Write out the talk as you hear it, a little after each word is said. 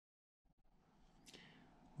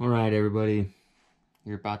Alright, everybody.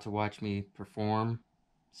 You're about to watch me perform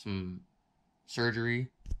some surgery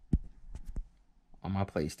on my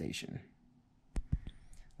PlayStation.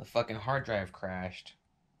 The fucking hard drive crashed.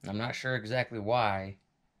 I'm not sure exactly why,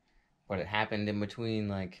 but it happened in between,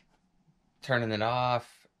 like, turning it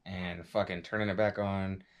off and fucking turning it back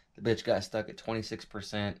on. The bitch got stuck at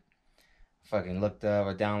 26%. Fucking looked up,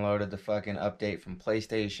 I downloaded the fucking update from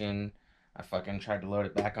PlayStation. I fucking tried to load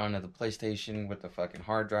it back onto the PlayStation with the fucking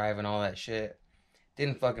hard drive and all that shit.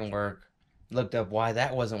 Didn't fucking work. Looked up why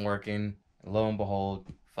that wasn't working. And lo and behold,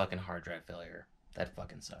 fucking hard drive failure. That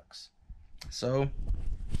fucking sucks. So,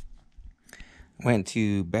 went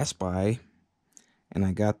to Best Buy and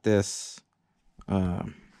I got this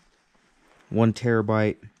 1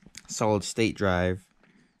 terabyte solid state drive.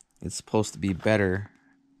 It's supposed to be better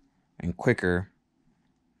and quicker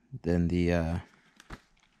than the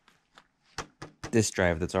disk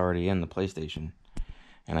drive that's already in the PlayStation.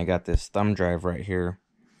 And I got this thumb drive right here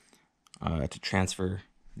to transfer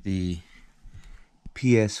the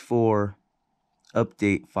PS4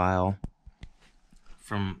 update file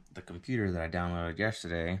from the computer that I downloaded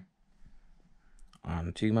yesterday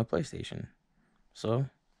onto my PlayStation. So,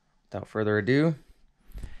 without further ado,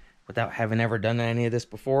 without having ever done any of this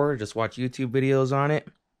before, just watch YouTube videos on it,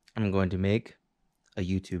 I'm going to make a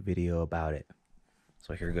YouTube video about it.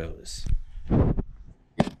 So here goes.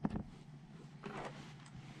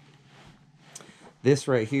 This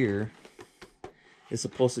right here is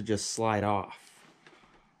supposed to just slide off.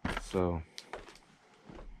 So,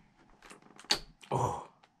 oh,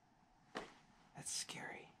 that's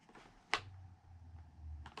scary.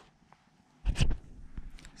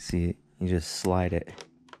 See, you just slide it.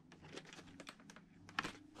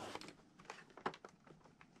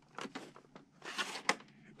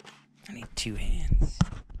 I need 2 hands.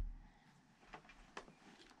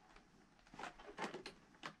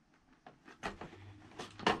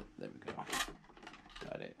 There we go.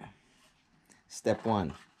 Got it. Step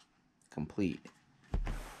 1, complete.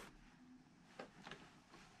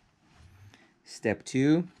 Step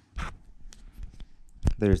 2,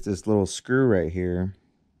 there's this little screw right here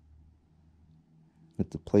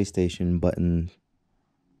with the PlayStation button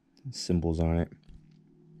symbols on it.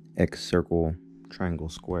 X, circle, triangle,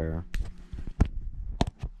 square.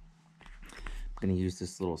 I'm going to use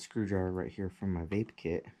this little screwdriver right here from my vape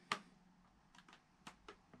kit.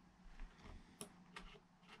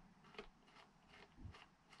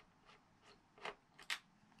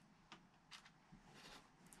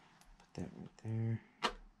 Put that right there.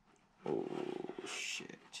 Oh,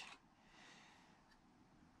 shit.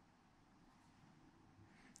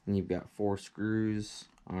 And you've got 4 screws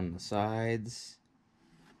on the sides.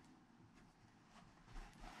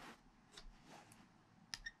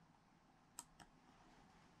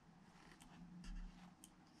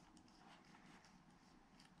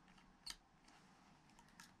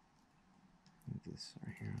 This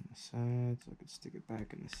right here on the side, so I can stick it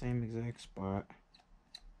back in the same exact spot.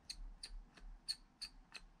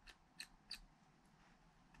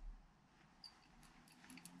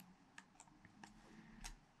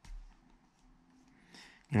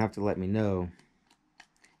 You have to let me know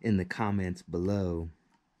in the comments below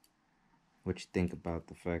what you think about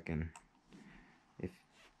the fucking,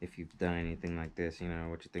 if you've done anything like this, you know,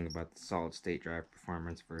 what you think about the solid state drive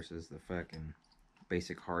performance versus the fucking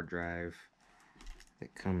basic hard drive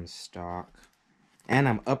that comes stock. And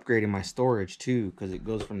I'm upgrading my storage too, because it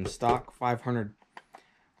goes from the stock 500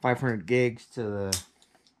 gigs to the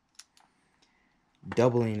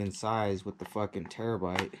doubling in size with the fucking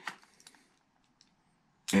terabyte.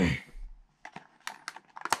 It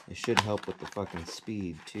should help with the fucking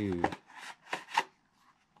speed too.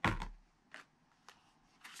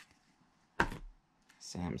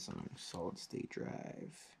 Samsung solid state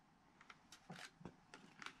drive.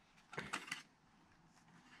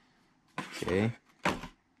 Okay.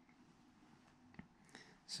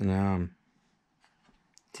 So now I'm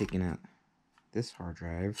taking out this hard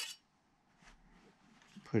drive,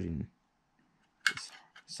 putting this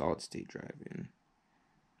solid state drive in.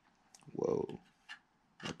 Whoa.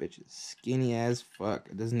 That bitch is skinny as fuck.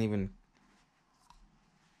 It doesn't even...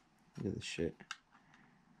 Look at this shit.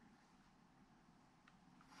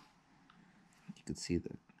 You can see the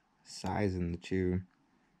size in the two.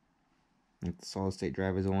 Like the solid state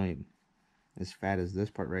drive is only as fat as this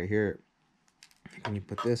part right here. When you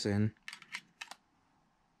put this in,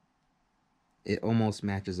 it almost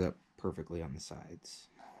matches up perfectly on the sides.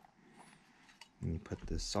 And you put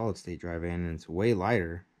this solid state drive in, and it's way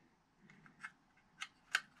lighter.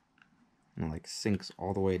 And it like sinks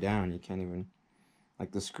all the way down. You can't even,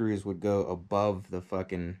 like, the screws would go above the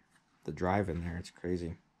fucking the drive in there. It's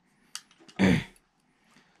crazy.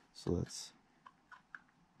 So let's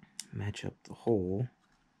match up the hole.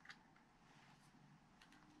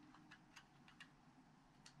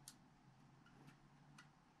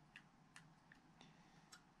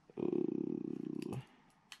 Ooh.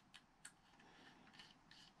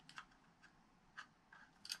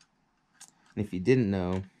 And if you didn't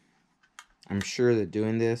know, I'm sure that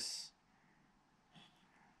doing this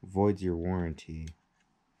voids your warranty.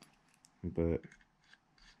 But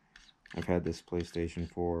I've had this PlayStation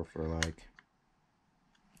 4 for like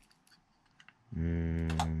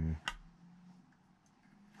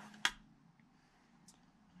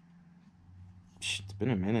it's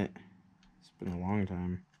been a minute. It's been a long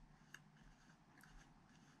time.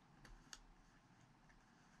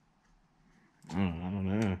 I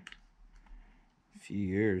don't know. A few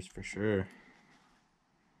years for sure.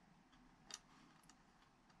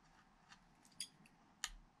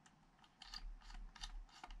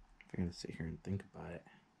 If I'm gonna sit here and think about it,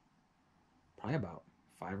 probably about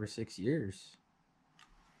 5 or 6 years.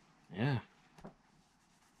 Yeah.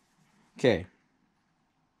 Okay.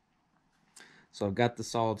 So I've got the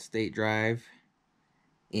solid state drive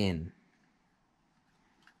in.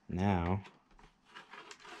 Now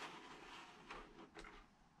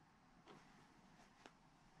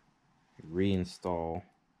reinstall.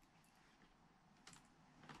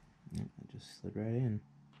 It just slid right in.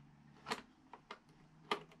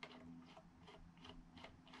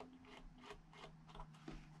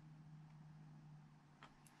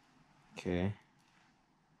 Okay.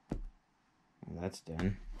 Well, that's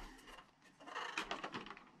done.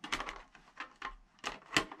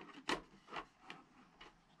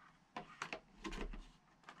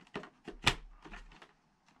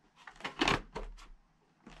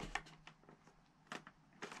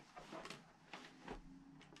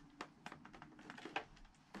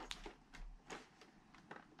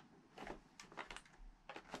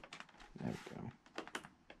 There we go.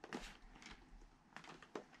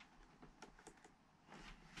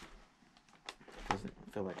 Doesn't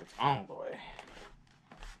feel like it's all the way.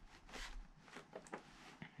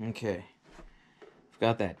 Okay.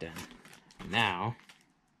 Got that done. Now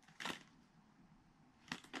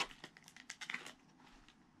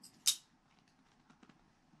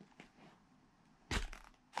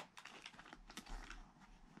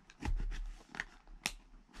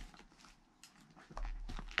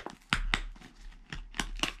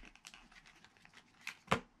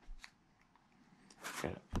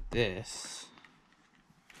gotta put this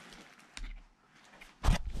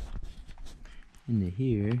into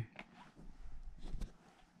here.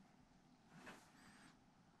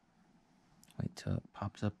 Wait till it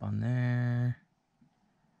pops up on there.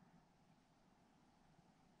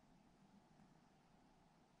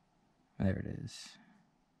 There it is.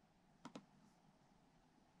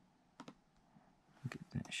 Get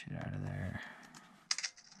that shit out of there.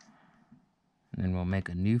 And then we'll make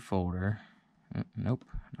a new folder. Nope,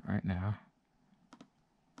 not right now.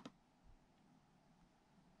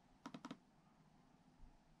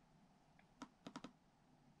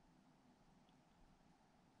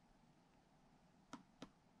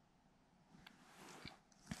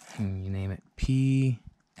 And you name it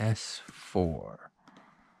PS4.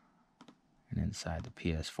 And inside the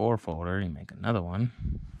PS4 folder, you make another one.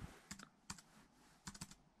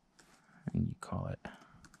 And you call it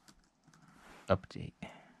update.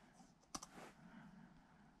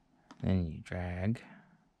 Then you drag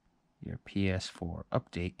your PS4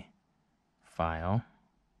 update file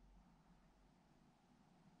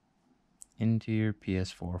into your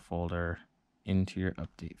PS4 folder, into your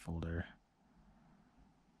update folder.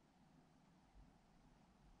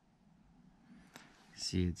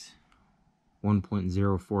 See, it's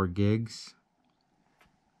 1.04 gigs.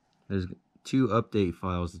 There's 2 update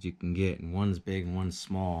files that you can get, and one's big and one's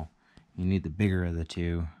small. You need the bigger of the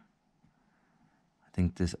two. I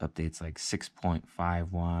think this update's like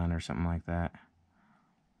 6.51 or something like that.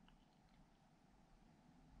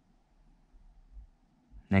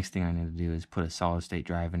 Next thing I need to do is put a solid state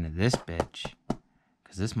drive into this bitch,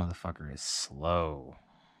 because this motherfucker is slow.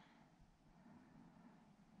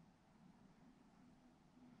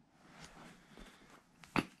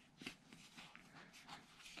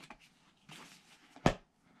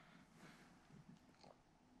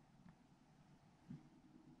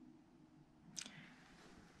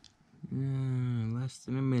 Less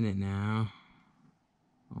than a minute now.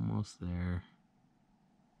 Almost there.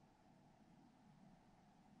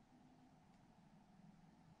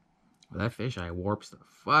 Well, that fisheye warps the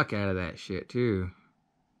fuck out of that shit too.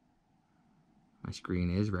 My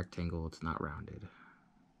screen is rectangle, it's not rounded.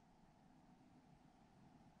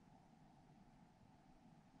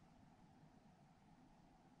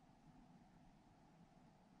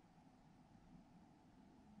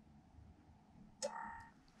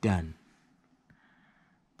 Done.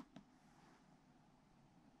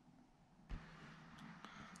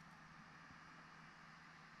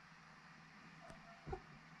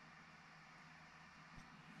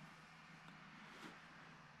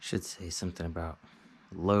 Should say something about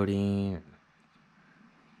loading.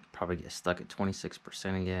 Probably get stuck at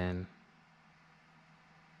 26% again.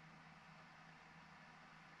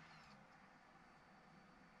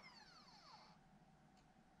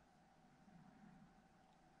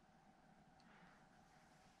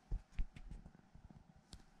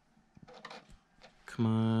 Come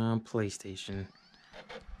on, PlayStation.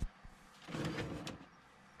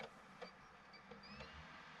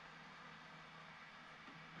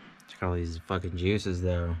 Check all these fucking juices,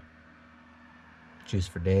 though. Juice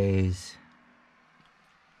for days.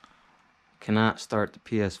 Cannot start the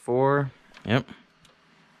PS4. Yep.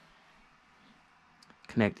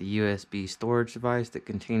 Connect the USB storage device that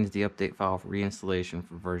contains the update file for reinstallation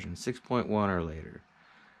for version 6.1 or later.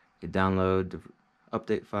 You download the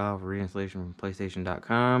update file for reinstallation from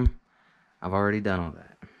PlayStation.com. I've already done all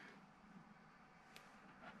that.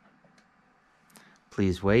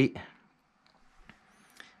 Please wait.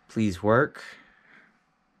 Please work.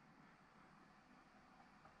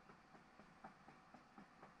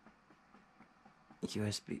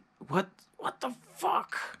 USB. What the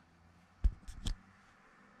fuck?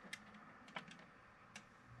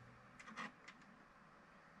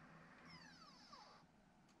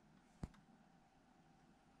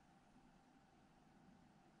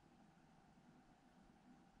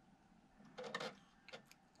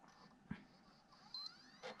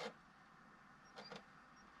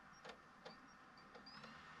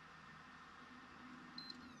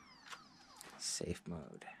 Safe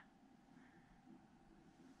mode.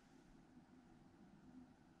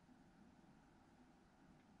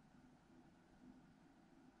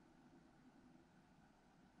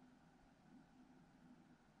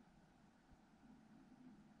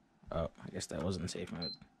 Oh, I guess that wasn't safe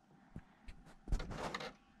mode.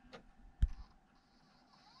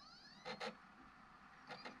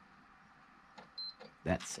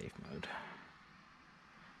 That's safe mode.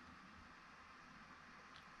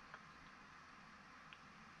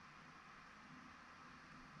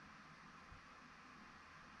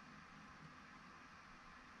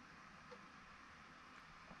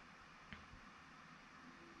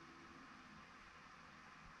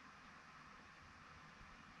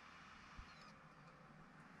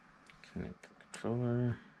 Connect the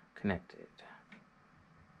controller. Connected.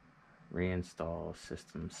 Reinstall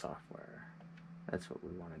system software. That's what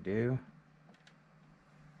we want to do.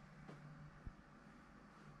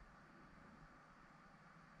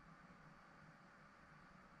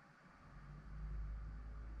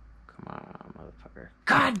 Come on, motherfucker.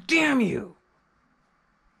 God damn you!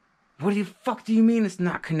 What the fuck do you mean it's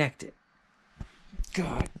not connected?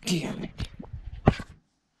 God damn it.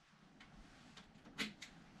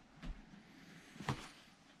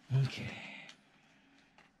 Okay.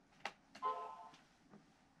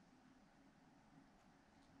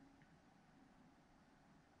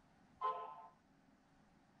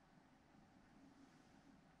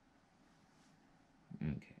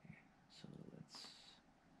 Okay, so let's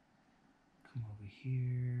come over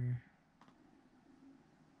here.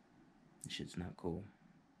 This shit's not cool.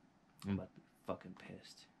 I'm about to be fucking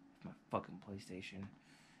pissed if my fucking PlayStation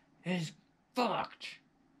is fucked.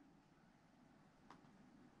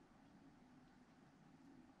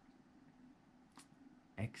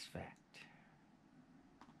 X-Fact.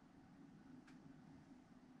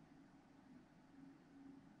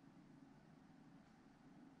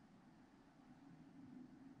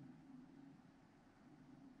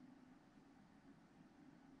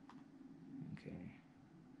 Okay.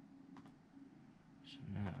 So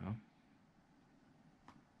now,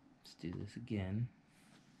 let's do this again.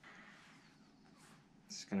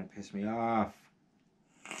 This is gonna piss me off.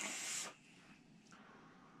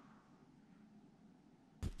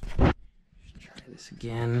 Let's try this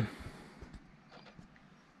again.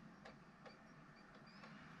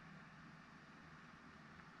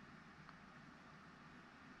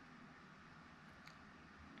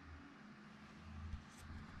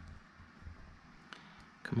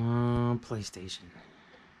 Come on, PlayStation.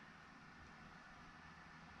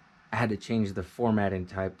 I had to change the formatting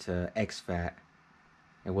type to XFAT.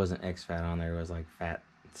 It wasn't XFAT on there. It was like fat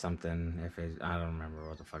something. I don't remember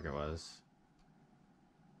what the fuck it was.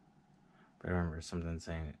 But I remember something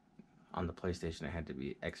saying on the PlayStation it had to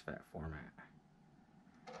be XFAT format.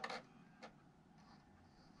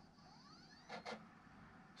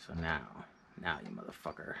 So now you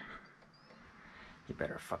motherfucker, you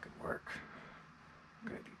better fucking work. I'm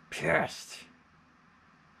gonna be pissed.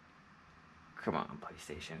 Come on,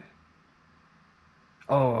 PlayStation.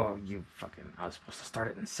 Oh, you fucking... I was supposed to start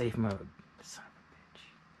it in safe mode. Son of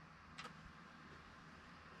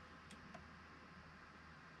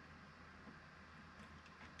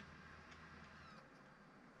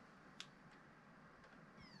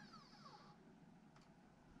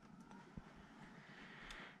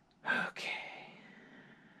a bitch. Okay.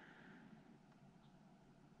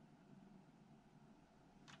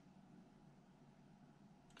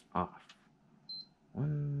 Off.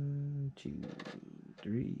 1, 2,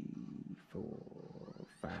 3, 4,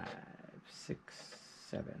 5, 6,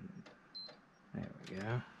 7. There we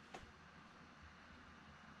go.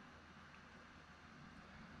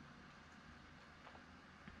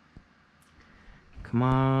 Come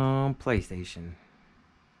on, PlayStation.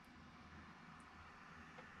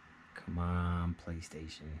 Come on,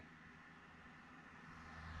 PlayStation.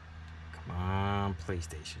 Come on,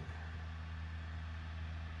 PlayStation.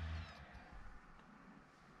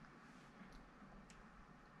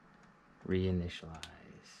 Reinitialize.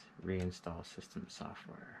 Reinstall system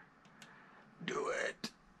software. Do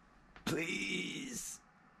it. Please.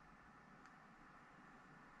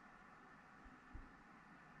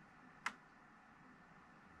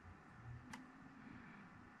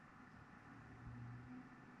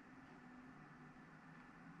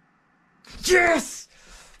 Yes!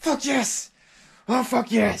 Fuck yes! Oh,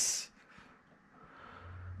 fuck yes!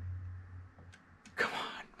 Come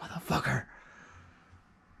on, motherfucker.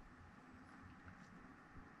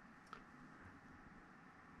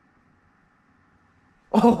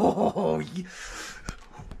 Oh, yeah.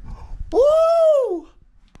 Woo!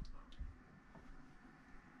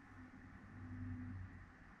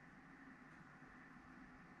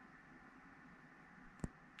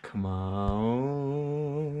 Come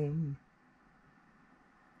on.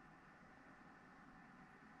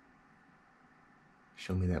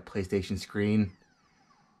 Show me that PlayStation screen.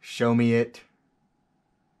 Show me it.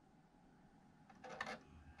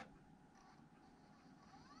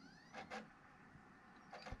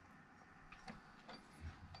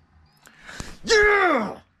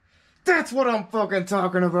 Yeah! That's what I'm fucking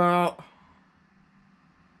talking about.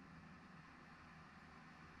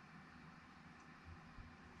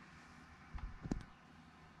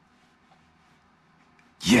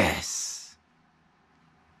 Yes!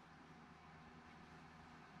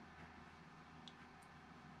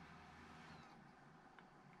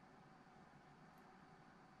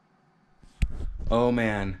 Oh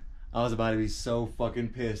man, I was about to be so fucking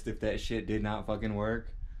pissed if that shit did not fucking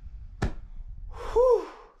work. Whew.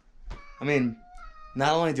 I mean,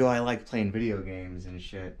 not only do I like playing video games and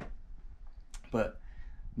shit, but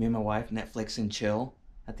me and my wife Netflix and chill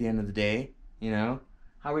at the end of the day, you know?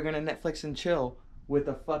 How are we gonna Netflix and chill with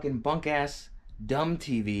a fucking bunk ass dumb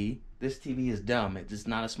TV? This TV is dumb. It's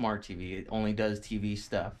not a smart TV. It only does TV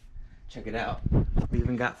stuff. Check it out. We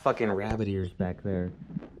even got fucking rabbit ears back there.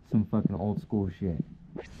 Some fucking old school shit.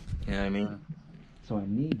 You know what I mean? So I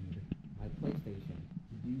need my PlayStation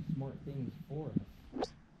to do smart things for us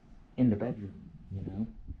in the bedroom, you know?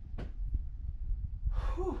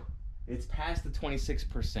 Whew. It's past the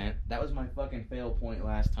 26%. That was my fucking fail point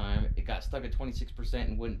last time. It got stuck at 26%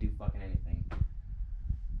 and wouldn't do fucking anything.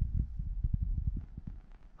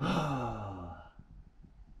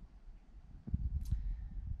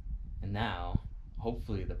 And now,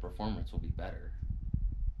 hopefully the performance will be better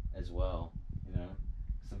as well, you know?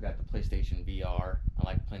 Because I've got the PlayStation VR. I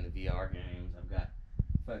like playing the VR games. I've got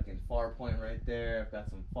fucking Farpoint right there. I've got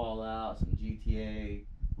some Fallout, some GTA,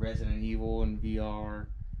 Resident Evil in VR.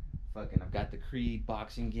 Fucking, I've got the Creed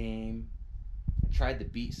boxing game. I tried the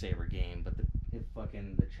Beat Saber game, but the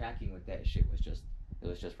tracking with that shit was just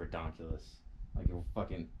redonkulous. Like it was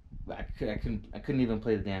fucking, I couldn't even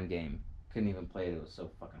play the damn game. Couldn't even play it. It was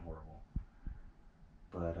so fucking horrible.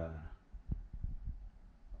 But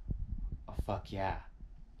oh fuck yeah,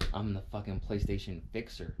 I'm the fucking PlayStation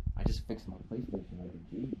fixer. I just fixed my PlayStation like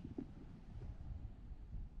a G.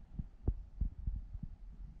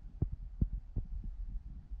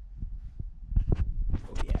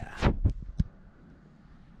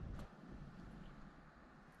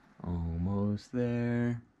 Almost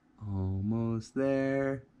there. Almost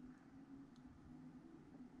there.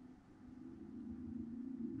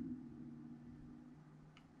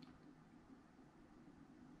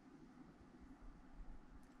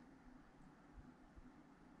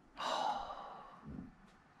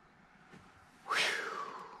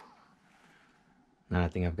 Now I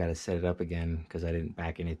think I've got to set it up again because I didn't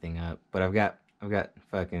back anything up. But I've got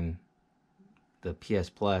fucking the PS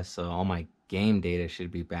Plus, so all my game data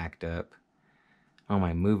should be backed up. All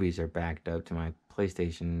my movies are backed up to my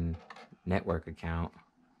PlayStation Network account.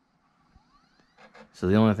 So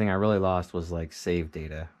the only thing I really lost was like save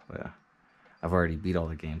data. But I've already beat all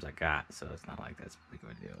the games I got, so it's not like that's a big of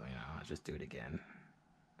a deal. You know, I'll just do it again.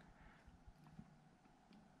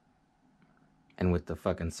 And with the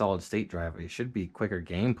fucking solid state drive, it should be quicker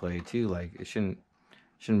gameplay too. Like it shouldn't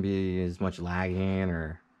be as much lagging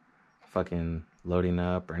or fucking loading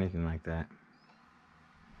up or anything like that.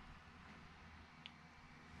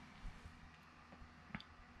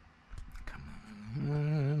 Come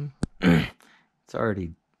on. It's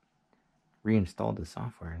already reinstalled the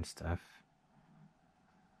software and stuff.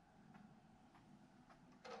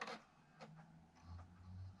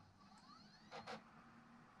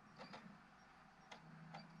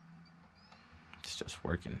 It's just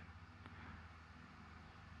working.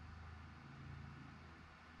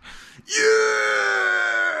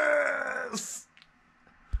 Yes!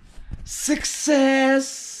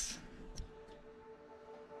 Success!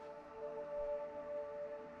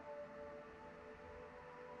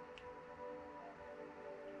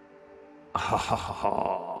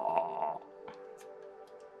 Oh,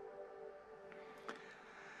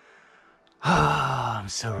 I'm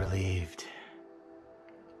so relieved.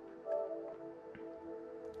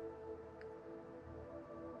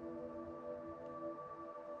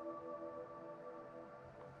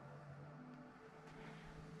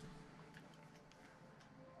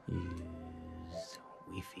 Use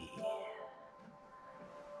Wi-Fi.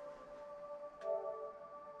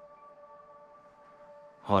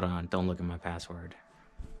 Hold on, don't look at my password.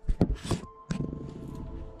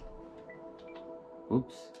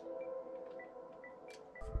 Oops.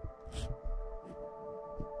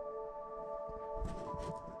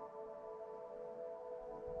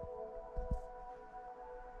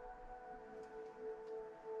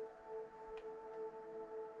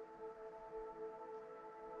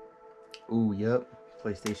 Ooh, yep.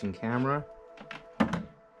 PlayStation camera.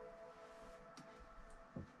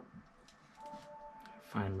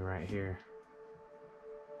 Find me right here.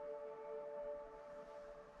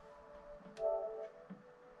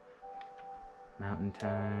 Mountain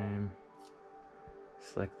time.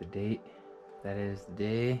 Select the date. That is the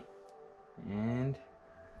day. And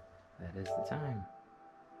that is the time.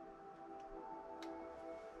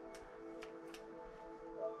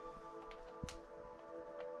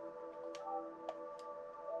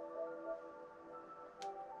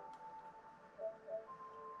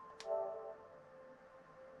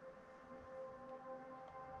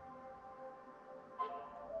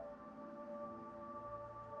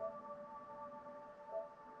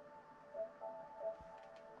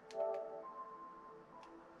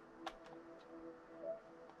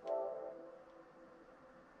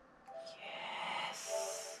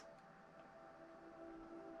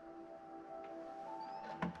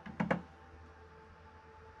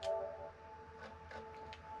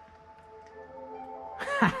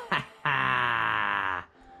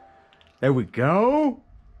 There we go.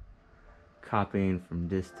 Copying from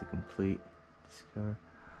disk to complete. Discover.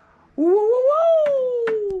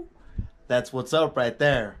 Woo! That's what's up right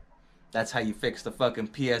there. That's how you fix the fucking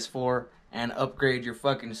PS4 and upgrade your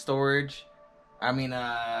fucking storage.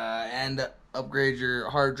 And upgrade your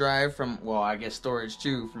hard drive from, well, I guess storage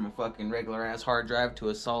too, from a fucking regular ass hard drive to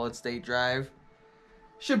a solid state drive.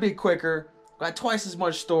 Should be quicker. Got twice as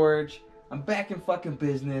much storage. I'm back in fucking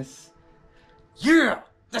business. Yeah!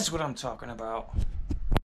 That's what I'm talking about.